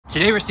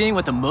Today we're seeing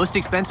what the most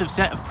expensive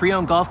set of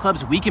pre-owned golf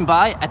clubs we can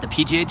buy at the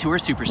PGA Tour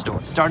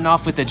Superstore. Starting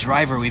off with the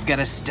driver, we've got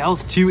a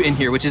Stealth 2 in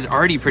here, which is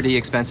already pretty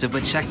expensive,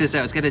 but check this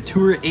out. It's got a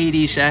Tour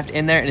AD shaft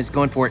in there and it's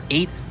going for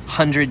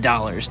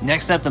 $800.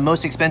 Next up, the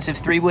most expensive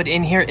 3-wood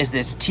in here is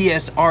this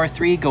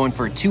TSR3 going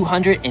for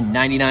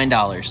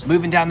 $299.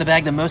 Moving down the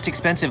bag, the most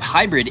expensive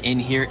hybrid in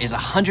here is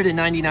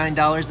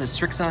 $199, the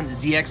Srixon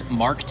ZX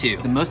Mark II.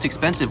 The most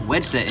expensive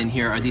wedge set in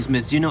here are these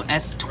Mizuno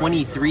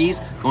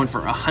S23s going for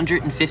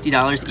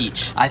 $150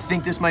 each. I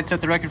think this might set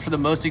the record for the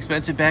most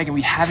expensive bag, and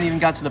we haven't even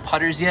got to the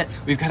putters yet.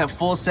 We've got a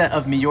full set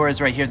of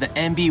Mioras right here, the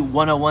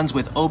MB101s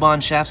with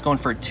Oban shafts going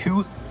for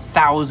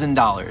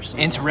 $2,000.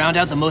 And to round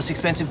out the most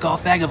expensive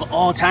golf bag of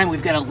all time,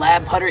 we've got a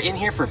Lab putter in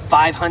here for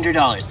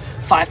 $500.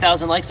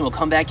 5,000 likes and we'll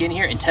come back in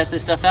here and test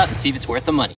this stuff out and see if it's worth the money.